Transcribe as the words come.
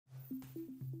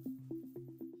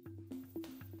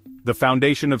the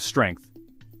foundation of strength.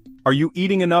 Are you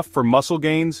eating enough for muscle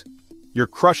gains? You're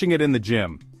crushing it in the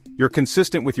gym. You're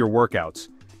consistent with your workouts.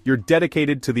 You're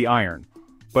dedicated to the iron.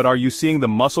 But are you seeing the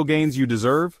muscle gains you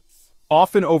deserve?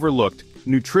 Often overlooked,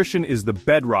 nutrition is the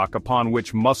bedrock upon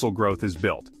which muscle growth is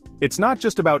built. It's not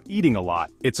just about eating a lot,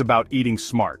 it's about eating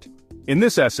smart. In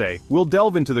this essay, we'll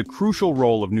delve into the crucial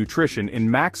role of nutrition in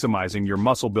maximizing your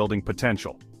muscle-building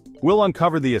potential. We'll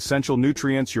uncover the essential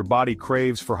nutrients your body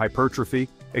craves for hypertrophy,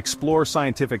 explore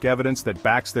scientific evidence that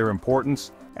backs their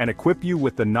importance, and equip you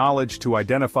with the knowledge to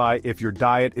identify if your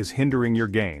diet is hindering your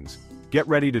gains. Get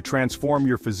ready to transform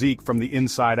your physique from the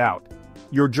inside out.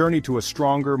 Your journey to a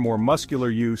stronger, more muscular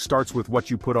you starts with what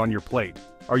you put on your plate.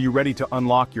 Are you ready to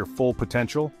unlock your full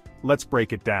potential? Let's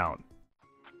break it down.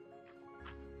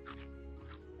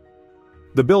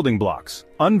 The building blocks,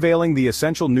 unveiling the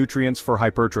essential nutrients for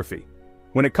hypertrophy.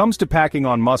 When it comes to packing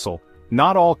on muscle,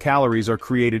 not all calories are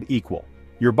created equal.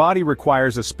 Your body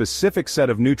requires a specific set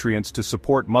of nutrients to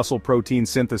support muscle protein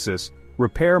synthesis,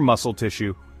 repair muscle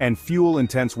tissue, and fuel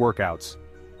intense workouts.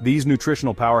 These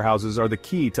nutritional powerhouses are the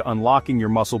key to unlocking your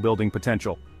muscle-building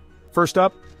potential. First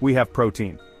up, we have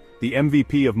protein. The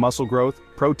MVP of muscle growth,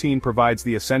 protein provides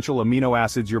the essential amino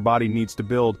acids your body needs to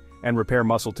build and repair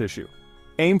muscle tissue.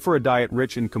 Aim for a diet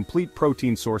rich in complete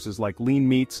protein sources like lean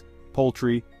meats,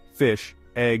 poultry, fish,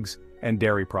 eggs, and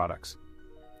dairy products.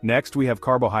 Next, we have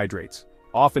carbohydrates.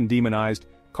 Often demonized,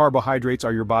 carbohydrates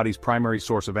are your body's primary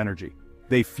source of energy.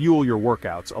 They fuel your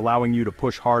workouts, allowing you to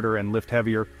push harder and lift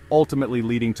heavier, ultimately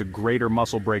leading to greater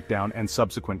muscle breakdown and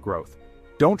subsequent growth.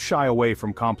 Don't shy away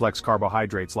from complex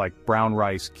carbohydrates like brown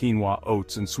rice, quinoa,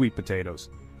 oats, and sweet potatoes.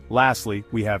 Lastly,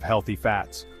 we have healthy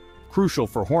fats. Crucial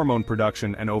for hormone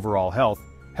production and overall health,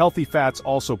 healthy fats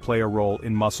also play a role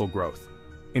in muscle growth.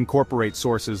 Incorporate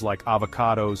sources like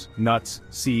avocados, nuts,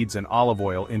 seeds, and olive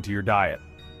oil into your diet.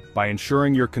 By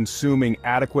ensuring you're consuming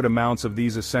adequate amounts of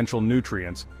these essential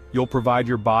nutrients, you'll provide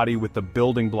your body with the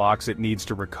building blocks it needs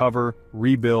to recover,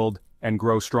 rebuild, and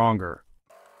grow stronger.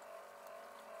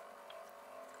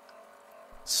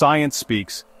 Science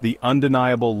speaks, the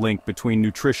undeniable link between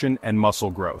nutrition and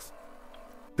muscle growth.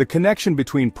 The connection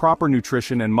between proper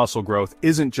nutrition and muscle growth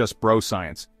isn't just bro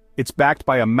science, it's backed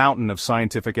by a mountain of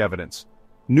scientific evidence.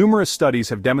 Numerous studies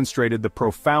have demonstrated the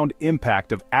profound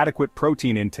impact of adequate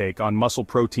protein intake on muscle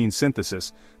protein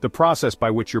synthesis, the process by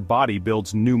which your body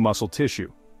builds new muscle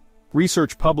tissue.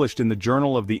 Research published in the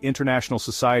Journal of the International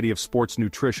Society of Sports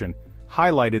Nutrition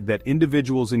highlighted that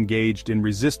individuals engaged in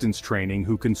resistance training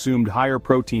who consumed higher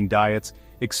protein diets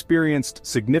experienced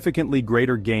significantly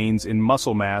greater gains in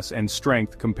muscle mass and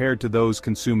strength compared to those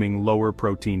consuming lower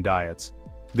protein diets.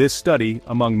 This study,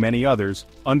 among many others,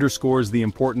 underscores the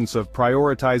importance of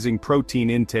prioritizing protein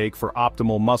intake for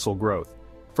optimal muscle growth.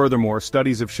 Furthermore,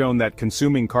 studies have shown that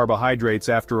consuming carbohydrates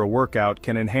after a workout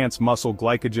can enhance muscle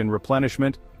glycogen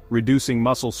replenishment, reducing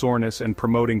muscle soreness and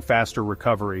promoting faster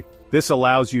recovery. This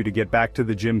allows you to get back to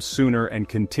the gym sooner and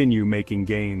continue making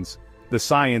gains. The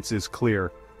science is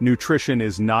clear. Nutrition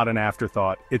is not an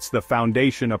afterthought, it's the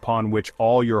foundation upon which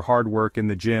all your hard work in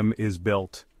the gym is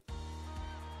built.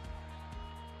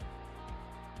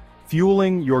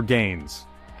 Fueling your gains.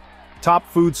 Top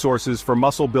food sources for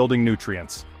muscle-building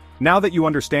nutrients. Now that you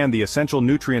understand the essential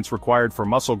nutrients required for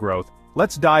muscle growth,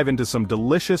 let's dive into some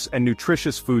delicious and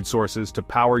nutritious food sources to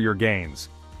power your gains.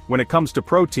 When it comes to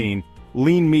protein,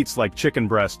 lean meats like chicken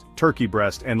breast, turkey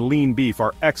breast, and lean beef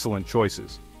are excellent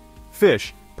choices.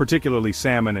 Fish, particularly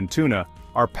salmon and tuna,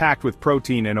 are packed with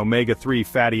protein and omega-3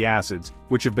 fatty acids,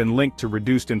 which have been linked to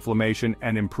reduced inflammation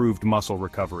and improved muscle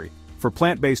recovery. For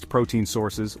plant-based protein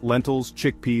sources, lentils,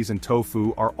 chickpeas, and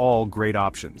tofu are all great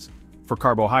options. For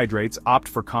carbohydrates, opt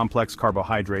for complex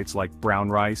carbohydrates like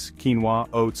brown rice, quinoa,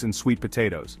 oats, and sweet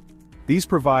potatoes. These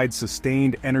provide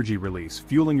sustained energy release,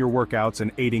 fueling your workouts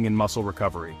and aiding in muscle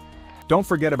recovery. Don't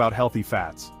forget about healthy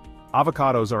fats.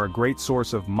 Avocados are a great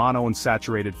source of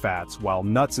monounsaturated fats, while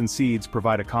nuts and seeds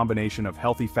provide a combination of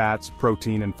healthy fats,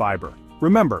 protein, and fiber.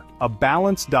 Remember, a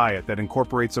balanced diet that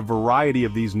incorporates a variety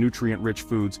of these nutrient-rich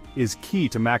foods is key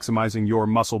to maximizing your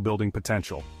muscle-building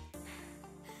potential.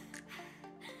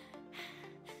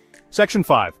 Section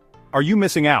 5. Are you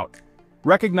missing out?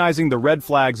 Recognizing the red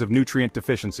flags of nutrient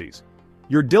deficiencies.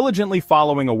 You're diligently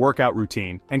following a workout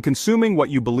routine and consuming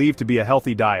what you believe to be a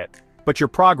healthy diet, but your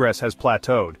progress has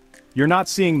plateaued. You're not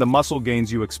seeing the muscle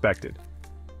gains you expected.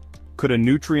 Could a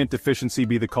nutrient deficiency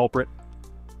be the culprit?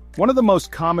 One of the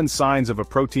most common signs of a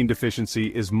protein deficiency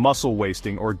is muscle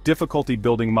wasting or difficulty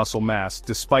building muscle mass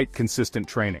despite consistent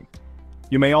training.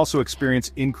 You may also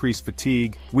experience increased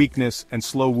fatigue, weakness, and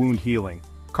slow wound healing.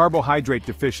 Carbohydrate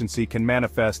deficiency can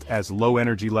manifest as low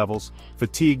energy levels,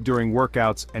 fatigue during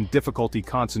workouts, and difficulty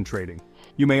concentrating.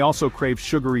 You may also crave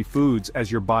sugary foods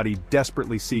as your body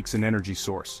desperately seeks an energy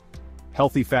source.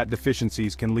 Healthy fat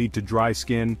deficiencies can lead to dry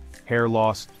skin, hair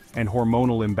loss, and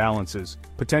hormonal imbalances,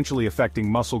 potentially affecting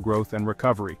muscle growth and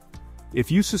recovery. If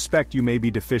you suspect you may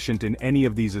be deficient in any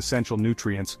of these essential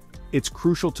nutrients, it's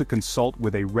crucial to consult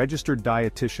with a registered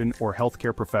dietitian or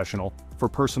healthcare professional for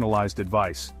personalized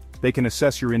advice. They can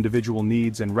assess your individual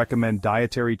needs and recommend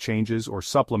dietary changes or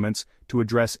supplements to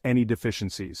address any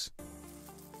deficiencies.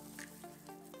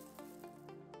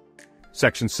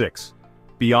 Section 6.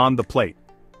 Beyond the plate.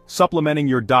 Supplementing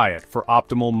your diet for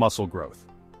optimal muscle growth.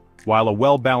 While a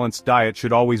well-balanced diet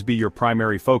should always be your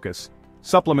primary focus,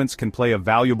 supplements can play a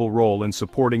valuable role in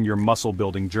supporting your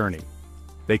muscle-building journey.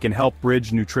 They can help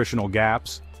bridge nutritional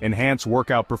gaps, enhance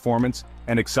workout performance,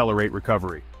 and accelerate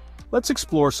recovery. Let's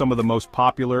explore some of the most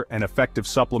popular and effective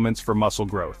supplements for muscle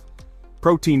growth.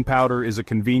 Protein powder is a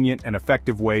convenient and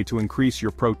effective way to increase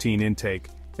your protein intake,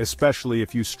 especially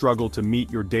if you struggle to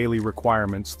meet your daily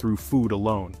requirements through food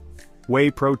alone.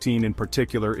 Whey protein in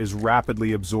particular is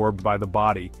rapidly absorbed by the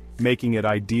body, making it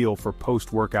ideal for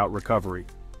post-workout recovery.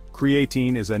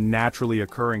 Creatine is a naturally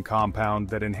occurring compound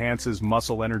that enhances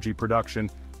muscle energy production,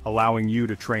 allowing you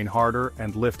to train harder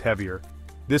and lift heavier.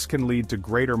 This can lead to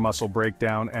greater muscle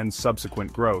breakdown and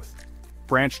subsequent growth.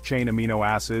 Branched-chain amino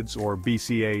acids, or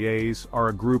BCAAs, are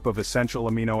a group of essential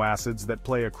amino acids that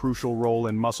play a crucial role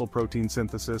in muscle protein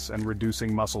synthesis and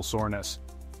reducing muscle soreness.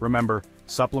 Remember,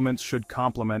 supplements should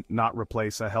complement, not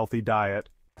replace, a healthy diet.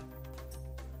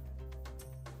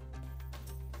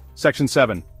 Section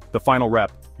 7. The final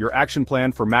rep. Your action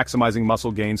plan for maximizing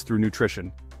muscle gains through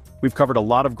nutrition. We've covered a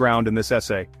lot of ground in this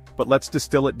essay, but let's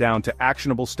distill it down to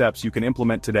actionable steps you can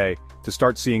implement today to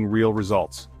start seeing real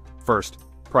results. First,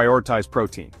 prioritize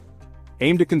protein.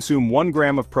 Aim to consume 1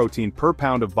 gram of protein per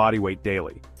pound of body weight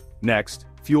daily. Next,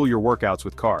 fuel your workouts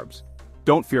with carbs.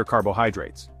 Don't fear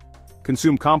carbohydrates.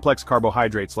 Consume complex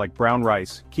carbohydrates like brown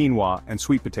rice, quinoa, and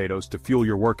sweet potatoes to fuel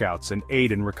your workouts and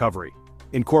aid in recovery.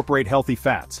 Incorporate healthy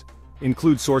fats.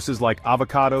 Include sources like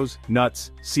avocados,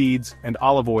 nuts, seeds, and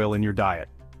olive oil in your diet.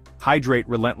 Hydrate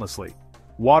relentlessly.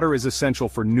 Water is essential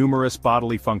for numerous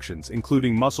bodily functions,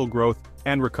 including muscle growth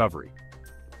and recovery.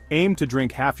 Aim to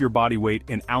drink half your body weight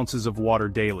in ounces of water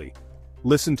daily.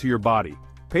 Listen to your body.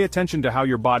 Pay attention to how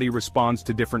your body responds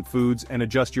to different foods and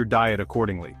adjust your diet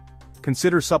accordingly.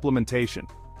 Consider supplementation.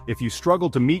 If you struggle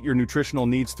to meet your nutritional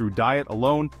needs through diet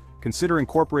alone, consider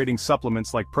incorporating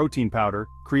supplements like protein powder,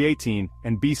 creatine,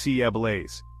 and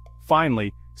BCAAs.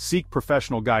 Finally, seek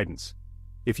professional guidance.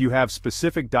 If you have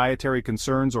specific dietary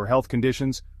concerns or health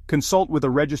conditions, consult with a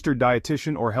registered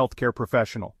dietitian or healthcare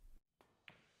professional.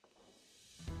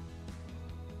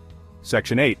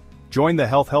 Section 8. Join the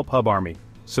Health Help Hub Army.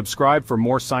 Subscribe for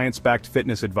more science-backed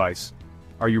fitness advice.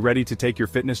 Are you ready to take your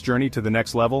fitness journey to the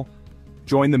next level?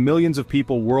 Join the millions of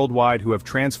people worldwide who have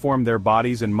transformed their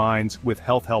bodies and minds with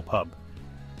Health Help Hub.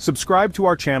 Subscribe to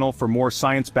our channel for more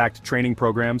science-backed training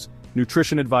programs,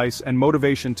 nutrition advice, and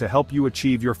motivation to help you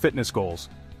achieve your fitness goals.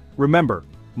 Remember,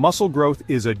 muscle growth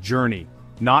is a journey,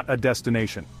 not a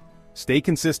destination. Stay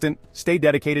consistent, stay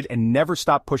dedicated, and never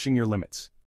stop pushing your limits.